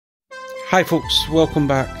Hi folks, welcome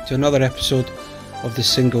back to another episode of the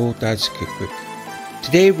Single Dad's Cookbook.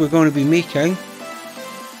 Today we're going to be making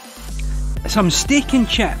some steak and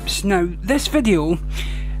chips. Now this video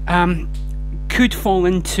could fall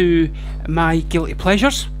into my guilty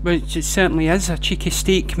pleasures, which it certainly is. A cheeky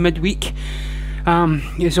steak midweek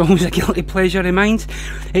is always a guilty pleasure of mine.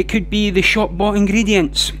 It could be the shop bought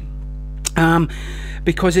ingredients,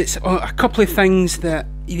 because it's a couple of things that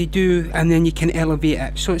you do and then you can elevate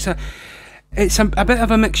it. So it's a bit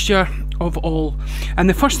of a mixture of all. And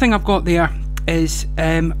the first thing I've got there is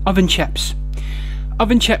oven chips.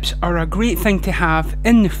 Oven chips are a great thing to have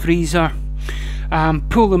in the freezer.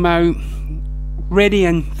 Pull them out, ready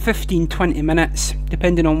in 15-20 minutes,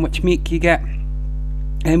 depending on which make you get.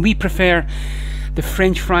 And we prefer the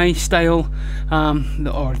French fry style,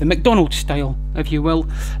 or the McDonald's style, if you will,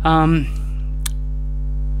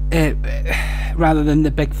 rather than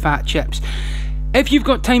the big fat chips. If you've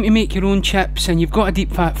got time to make your own chips and you've got a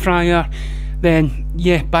deep fat fryer, then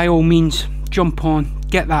yeah, by all means jump on,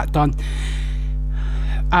 get that done.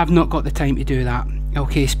 I've not got the time to do that,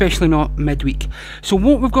 okay, especially not midweek. So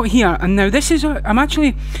what we've got here, and now this is I'm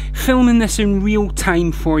actually filming this in real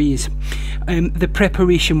time for you, the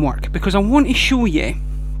preparation work, because I want to show you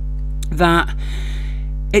that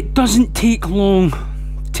it doesn't take long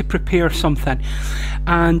to prepare something,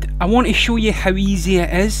 and I want to show you how easy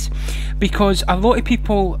it is, because a lot of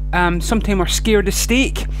people sometimes are scared of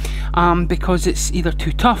steak because it's either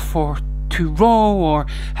too tough or too raw, or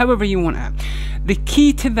however you want it. The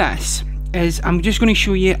key to this is I'm just going to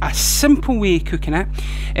show you a simple way of cooking it.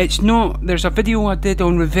 It's not, there's a video I did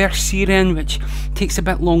on reverse searing which takes a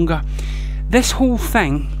bit longer. This whole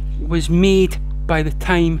thing was made by the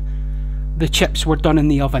time the chips were done in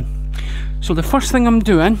the oven. So the first thing I'm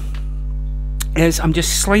doing is I'm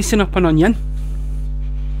just slicing up an onion,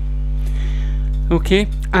 okay,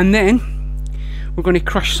 and then we're going to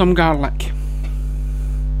crush some garlic.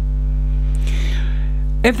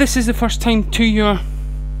 If this is the first time to your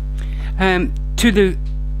to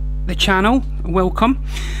the channel, welcome.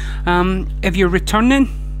 If you're returning,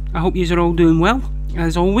 I hope you are all doing well,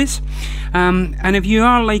 as always, and if you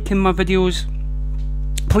are liking my videos,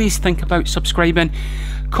 please think about subscribing.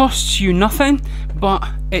 Costs you nothing, but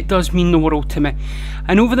it does mean the world to me.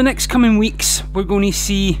 And over the next coming weeks we're going to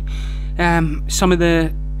see some of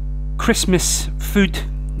the Christmas food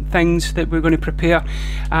things that we're going to prepare,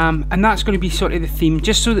 and that's going to be sort of the theme,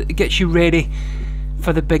 just so that it gets you ready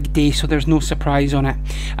for the big day, so there's no surprise on it.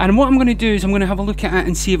 And what I'm going to do is I'm going to have a look at it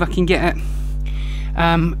and see if I can get it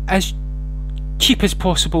as cheap as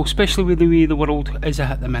possible, especially with the way the world is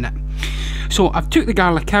at the minute. So I've took the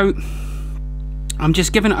garlic out, I'm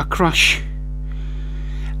just giving it a crush,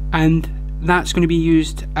 and that's going to be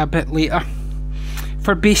used a bit later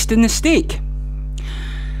for basting the steak.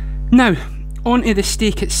 Now onto the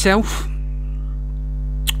steak itself.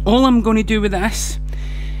 All I'm going to do with this,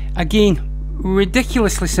 again,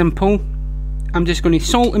 ridiculously simple. I'm just going to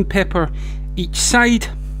salt and pepper each side,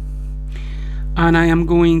 and I am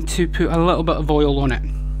going to put a little bit of oil on it.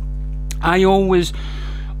 I always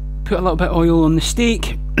put a little bit of oil on the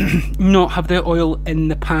steak, not have the oil in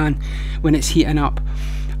the pan when it's heating up.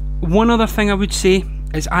 One other thing I would say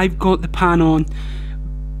is I've got the pan on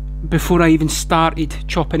before I even started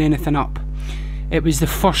chopping anything up. It was the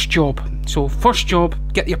first job. So first job,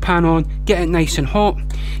 get your pan on, get it nice and hot.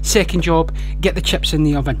 Second job, get the chips in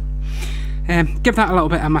the oven. Give that a little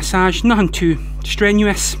bit of massage, nothing too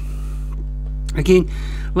strenuous. Again,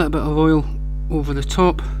 a little bit of oil over the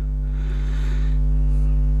top.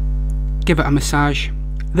 Give it a massage.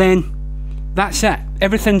 Then that's it,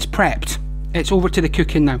 everything's prepped. It's over to the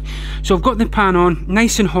cooking now. So I've got the pan on,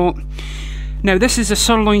 nice and hot. Now this is a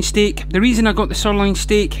sirloin steak. The reason I got the sirloin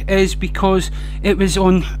steak is because it was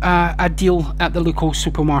on a deal at the local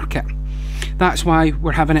supermarket. That's why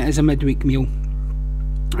we're having it as a midweek meal.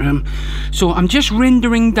 So I'm just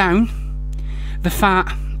rendering down the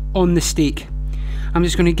fat on the steak. I'm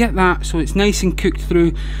just going to get that so it's nice and cooked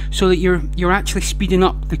through, so that you're actually speeding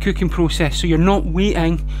up the cooking process, so you're not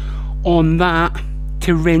waiting on that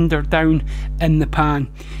to render down in the pan.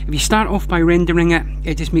 If you start off by rendering it,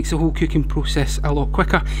 it just makes the whole cooking process a lot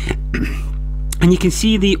quicker. And you can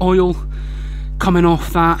see the oil coming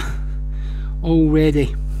off that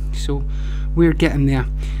already, so we're getting there.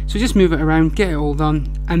 So just move it around, get it all done,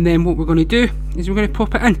 and then what we're going to do is we're going to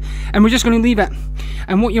pop it in, and we're just going to leave it.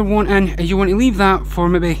 And what you're wanting is you want to leave that for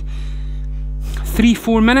maybe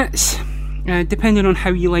 3-4 minutes, depending on how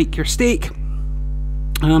you like your steak.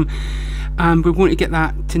 And we're going to get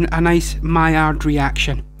that to a nice Maillard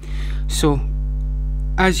reaction. So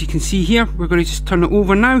as you can see here, we're going to just turn it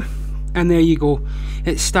over now, and there you go,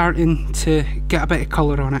 it's starting to get a bit of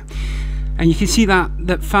colour on it, and you can see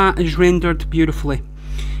that fat is rendered beautifully.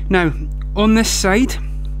 Now on this side,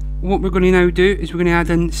 what we're going to now do is we're going to add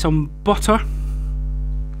in some butter.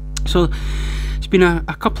 So it's been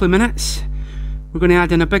a couple of minutes. We're going to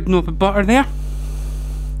add in a big knob of butter there.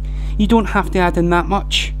 You don't have to add in that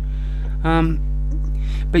much,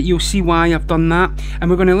 but you'll see why I've done that. And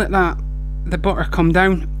we're going to let the butter come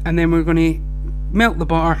down, and then we're going to melt the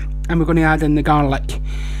butter, and we're going to add in the garlic,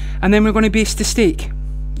 and then we're going to baste the steak.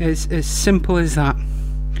 It's as simple as that,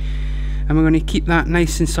 and we're going to keep that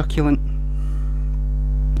nice and succulent.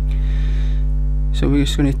 So we're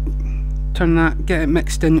just going to turn that, get it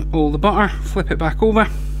mixed in all the butter, flip it back over,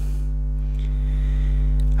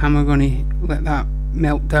 and we're going to let that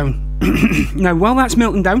melt down. Now while that's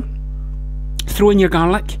melting down, throw in your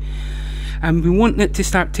garlic, and we want it to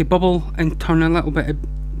start to bubble and turn a little bit of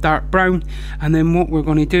dark brown, and then what we're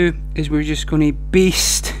going to do is we're just going to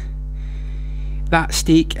baste that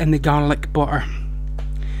steak in the garlic butter,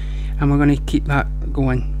 and we're going to keep that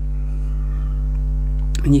going.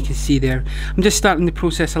 And you can see there, I'm just starting the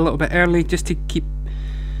process a little bit early just to keep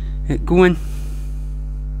it going,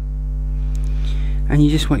 and you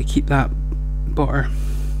just want to keep that butter,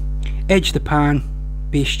 edge the pan,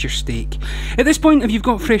 baste your steak. At this point, if you've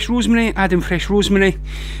got fresh rosemary, add in fresh rosemary.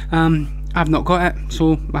 I've not got it,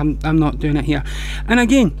 so I'm not doing it here. And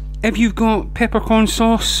again, if you've got peppercorn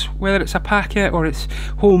sauce, whether it's a packet or it's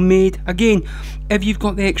homemade, again, if you've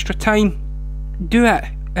got the extra time, do it.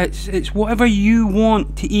 It's whatever you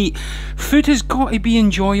want to eat. Food has got to be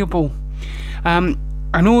enjoyable.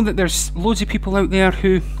 I know that there's loads of people out there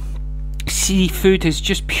who see food as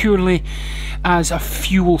just purely as a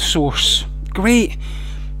fuel source. Great,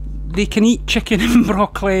 they can eat chicken and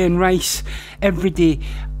broccoli and rice every day.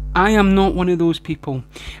 I am not one of those people.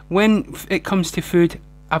 When it comes to food,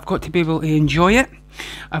 I've got to be able to enjoy it.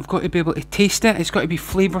 I've got to be able to taste it. It's got to be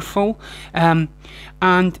flavourful,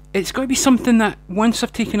 and it's got to be something that once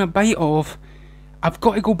I've taken a bite of, I've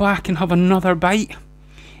got to go back and have another bite.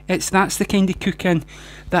 That's the kind of cooking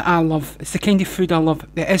that I love. It's the kind of food I love.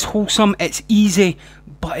 It is wholesome, it's easy,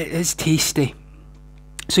 but it is tasty.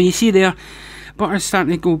 So you see there, butter's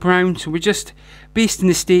starting to go brown, so we're just basting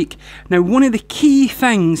the steak. Now one of the key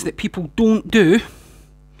things that people don't do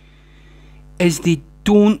is they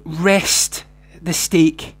don't rest the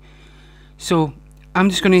steak. So I'm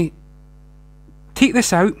just going to take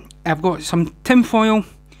this out. I've got some tin foil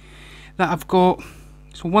that I've got,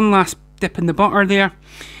 so one last dip in the butter there.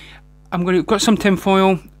 I've got some tin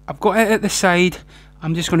foil, I've got it at the side.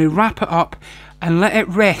 I'm just going to wrap it up and let it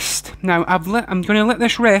rest. Now I'm going to let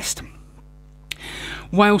this rest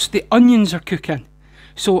whilst the onions are cooking.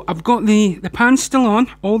 So I've got the pan still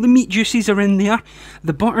on, all the meat juices are in there,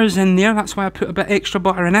 the butter's in there, that's why I put a bit extra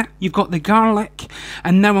butter in it. You've got the garlic,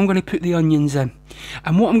 and now I'm going to put the onions in.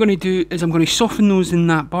 And what I'm going to do is I'm going to soften those in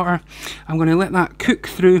that butter. I'm going to let that cook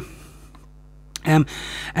through, and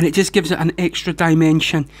it just gives it an extra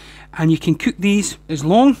dimension. And you can cook these as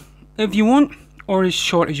long if you want, or as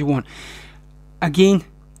short as you want. Again,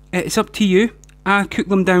 it's up to you. I cook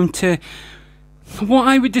them down to what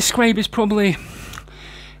I would describe as probably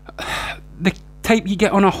the type you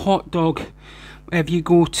get on a hot dog if you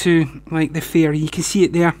go to like the fair. You can see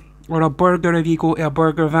it there, or a burger if you go to a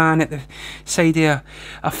burger van at the side of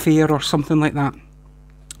a fair or something like that.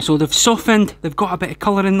 So they've softened, they've got a bit of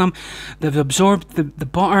colour in them, they've absorbed the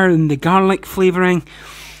butter and the garlic flavouring,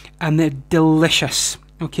 and they're delicious.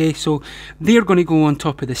 Okay, so they're going to go on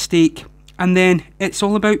top of the steak, and then it's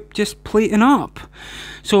all about just plating up.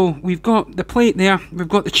 So we've got the plate there, we've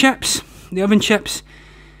got the chips, the oven chips.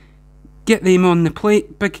 Get them on the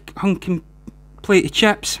plate, big hunking plate of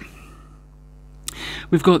chips.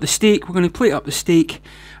 We've got the steak, we're going to plate up the steak,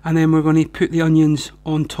 and then we're going to put the onions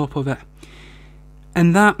on top of it.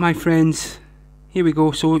 And that, my friends, here we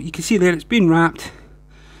go. So you can see there, it's been wrapped.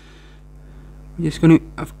 I'm just going to,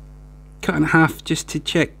 I've cut in half just to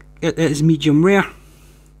check it is medium rare.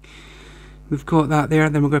 We've got that there,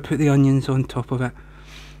 then we're going to put the onions on top of it.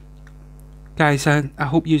 Guys, I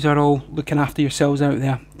hope you are all looking after yourselves out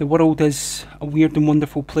there. The world is a weird and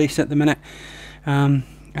wonderful place at the minute,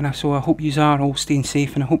 so I hope you are all staying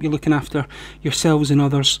safe, and I hope you're looking after yourselves and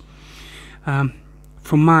others. From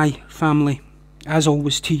my family, as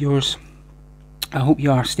always, to yours, I hope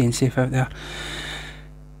you are staying safe out there.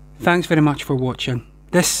 Thanks very much for watching.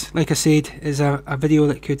 This, like I said, is a video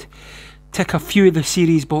that could tick a few of the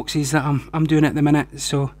series boxes that I'm doing at the minute.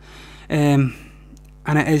 So, and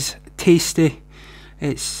it is tasty,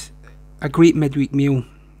 it's a great midweek meal,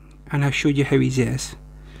 and I'll show you how easy it is.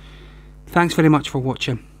 Thanks very much for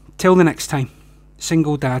watching. Till the next time,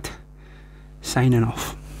 Single Dad signing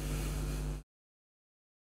off.